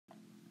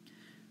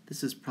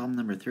This is problem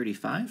number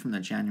 35 from the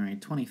January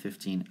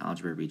 2015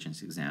 Algebra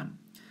Regents exam.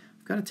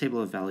 We've got a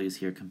table of values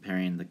here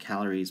comparing the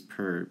calories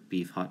per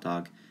beef hot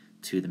dog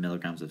to the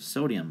milligrams of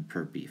sodium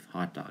per beef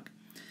hot dog.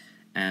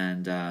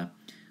 And what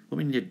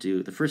we need to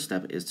do, the first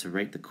step is to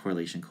write the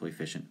correlation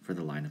coefficient for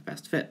the line of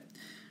best fit.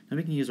 Now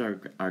we can use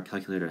our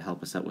calculator to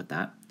help us out with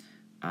that.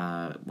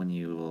 When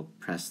you will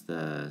press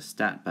the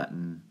stat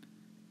button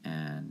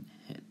and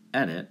hit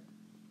edit,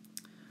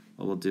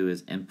 what we'll do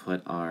is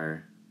input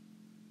our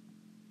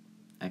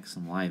x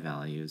and y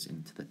values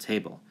into the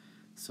table.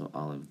 So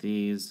all of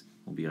these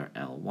will be our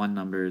L1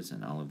 numbers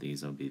and all of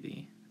these will be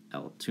the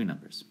L2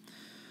 numbers.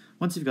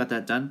 Once you've got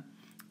that done,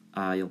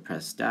 you'll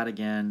press stat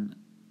again,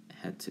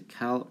 head to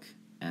calc,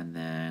 and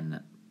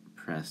then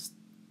press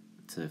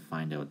to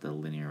find out the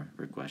linear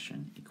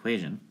regression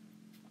equation.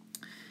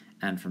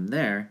 And from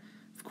there,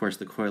 of course,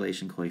 the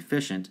correlation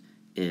coefficient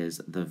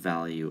is the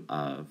value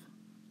of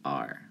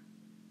r.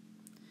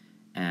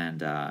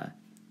 And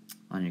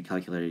on your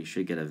calculator, you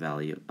should get a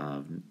value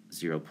of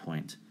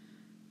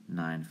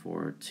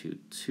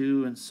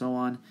 0.9422 and so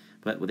on.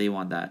 But they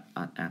want that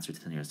answer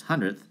to the nearest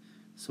hundredth,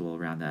 so we'll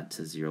round that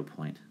to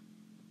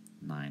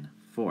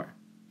 0.94.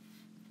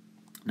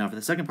 Now, for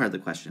the second part of the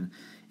question,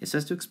 it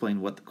says to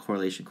explain what the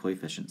correlation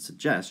coefficient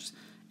suggests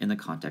in the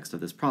context of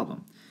this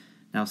problem.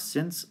 Now,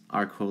 since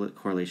our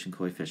correlation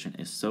coefficient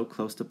is so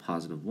close to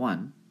positive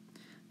 1,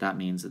 that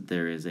means that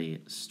there is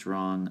a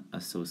strong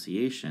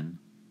association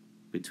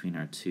between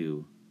our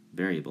two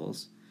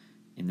variables.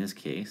 In this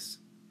case,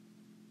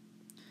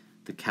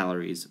 the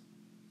calories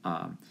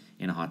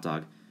in a hot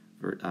dog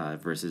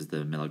versus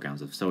the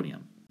milligrams of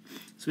sodium.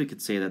 So we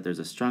could say that there's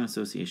a strong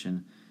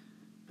association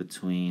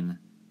between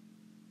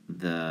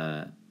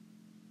the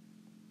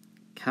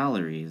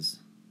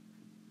calories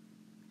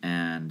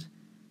and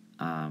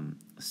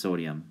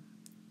sodium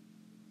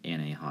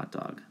in a hot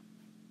dog.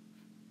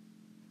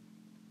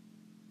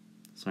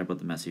 Sorry about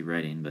the messy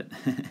writing, but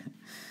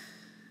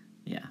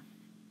yeah.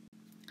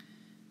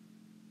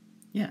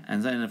 Yeah,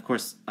 and then of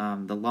course,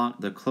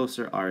 the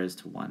closer r is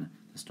to 1,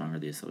 the stronger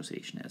the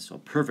association is. So a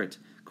perfect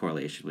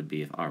correlation would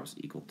be if r was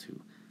equal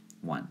to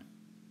 1.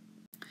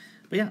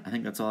 But yeah, I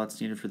think that's all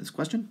that's needed for this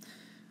question.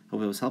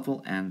 Hope it was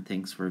helpful, and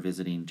thanks for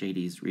visiting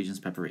JD's Regents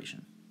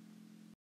Preparation.